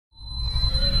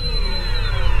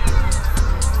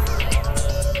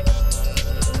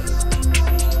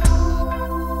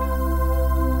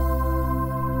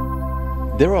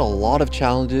There are a lot of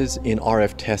challenges in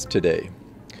RF tests today.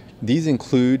 These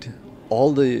include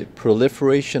all the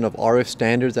proliferation of RF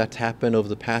standards that's happened over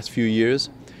the past few years,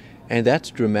 and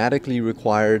that's dramatically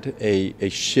required a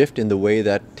shift in the way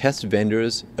that test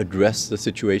vendors address the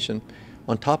situation.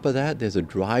 On top of that, there's a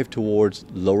drive towards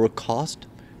lower cost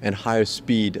and higher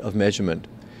speed of measurement.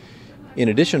 In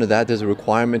addition to that, there's a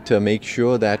requirement to make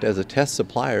sure that as a test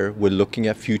supplier, we're looking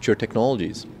at future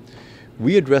technologies.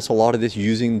 We address a lot of this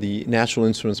using the National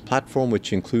Instruments platform,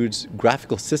 which includes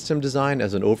graphical system design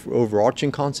as an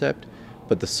overarching concept,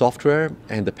 but the software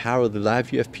and the power of the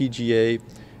LabVIEW FPGA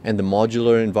and the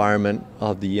modular environment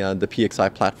of the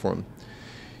PXI platform.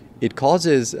 It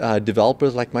causes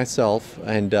developers like myself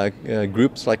and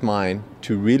groups like mine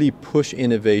to really push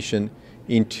innovation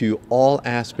into all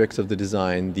aspects of the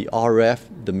design, the RF,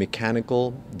 the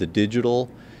mechanical, the digital,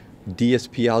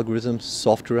 DSP algorithms,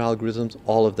 software algorithms,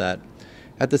 all of that.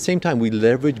 At the same time, we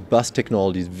leverage bus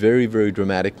technologies very, very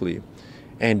dramatically.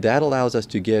 And that allows us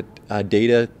to get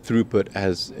data throughput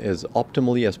as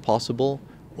optimally as possible.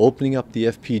 Opening up the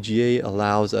FPGA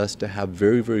allows us to have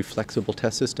very, very flexible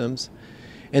test systems.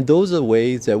 And those are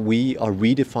ways that we are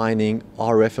redefining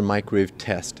RF and microwave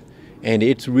test. And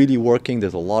it's really working.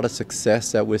 There's a lot of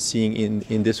success that we're seeing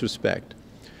in this respect.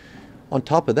 On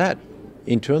top of that,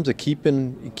 in terms of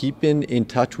keeping in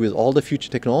touch with all the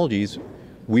future technologies,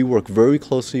 we work very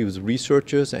closely with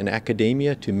researchers and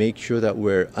academia to make sure that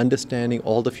we're understanding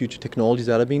all the future technologies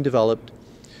that are being developed.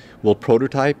 We'll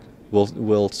prototype,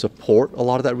 we'll support a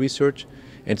lot of that research,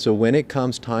 and so when it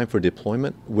comes time for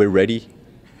deployment, we're ready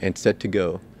and set to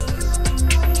go.